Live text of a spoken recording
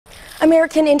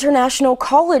American International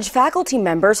College faculty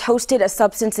members hosted a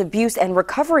substance abuse and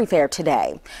recovery fair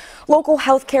today. Local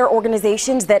healthcare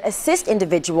organizations that assist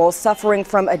individuals suffering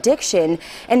from addiction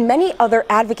and many other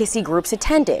advocacy groups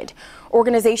attended.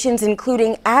 Organizations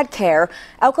including AdCare,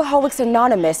 Alcoholics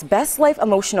Anonymous, Best Life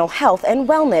Emotional Health and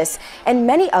Wellness, and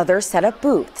many others set up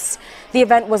booths. The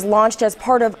event was launched as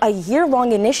part of a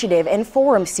year-long initiative and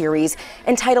forum series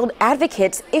entitled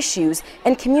Advocates, Issues,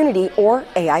 and Community, or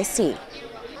AIC.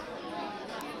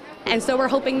 And so we're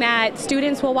hoping that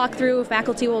students will walk through,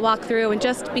 faculty will walk through, and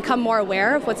just become more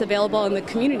aware of what's available in the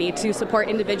community to support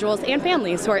individuals and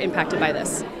families who are impacted by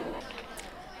this.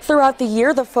 Throughout the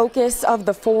year, the focus of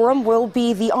the forum will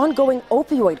be the ongoing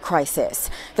opioid crisis.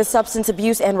 The Substance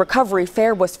Abuse and Recovery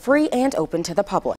Fair was free and open to the public.